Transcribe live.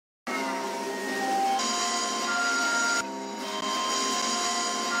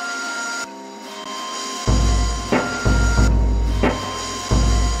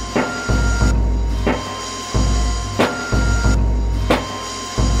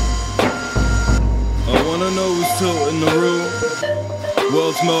wanna know who's tilting the room.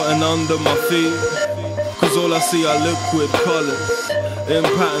 World's melting under my feet, cause all I see are liquid colours in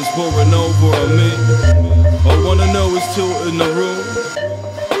patterns pouring over on me. I wanna know who's tilting the room.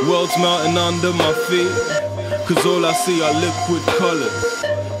 World's melting under my feet, cause all I see are liquid colours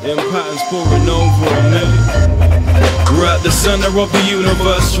in patterns pouring over on me. We're at the center of the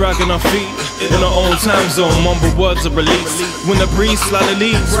universe, dragging our feet in our own time zone, mumble words are released. When the breeze slightly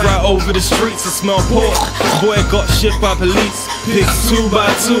leaves right over the streets, I smell pork. Boy got shit by police, pigs 2 by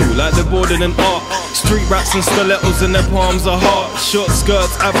 2, like they're boarded in art. Street rats and stilettos in their palms are hard. Short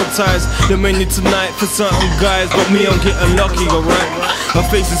skirts advertise the menu tonight for certain guys, but me, I'm getting lucky, alright. Her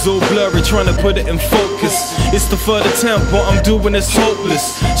face is all blurry, trying to put it in focus. It's the third attempt, what I'm doing is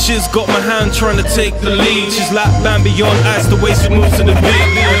hopeless. She's got my hand trying to take the lead. She's like Bambi on ice, the way she moves to the beat.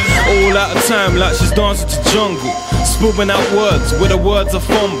 All out of time, like she's dancing to jungle, spewing out words where the words are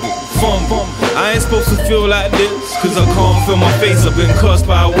fumble. I ain't supposed to feel like this, cause I can't feel my face. I've been cursed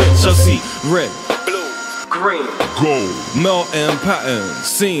by a witch. I see red, blue, green, gold, melting patterns,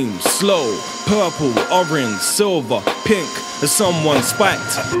 seem slow. Purple, orange, silver, pink. As someone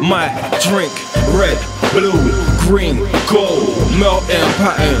spiked my drink. Red, blue, green, gold, melting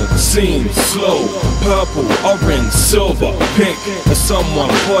patterns, seem slow. Purple, orange, silver, pink. As someone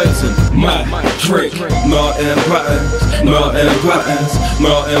poisoned my drink. Melting patterns, melting patterns,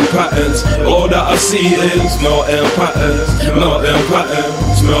 melting patterns. All that I see is melting patterns, melting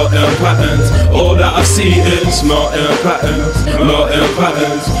patterns, melting patterns. All that I see is melting patterns, melting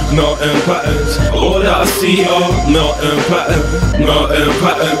patterns, melting patterns. All that I see are melting patterns, melting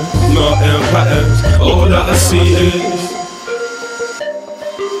patterns, melting patterns. All that I see is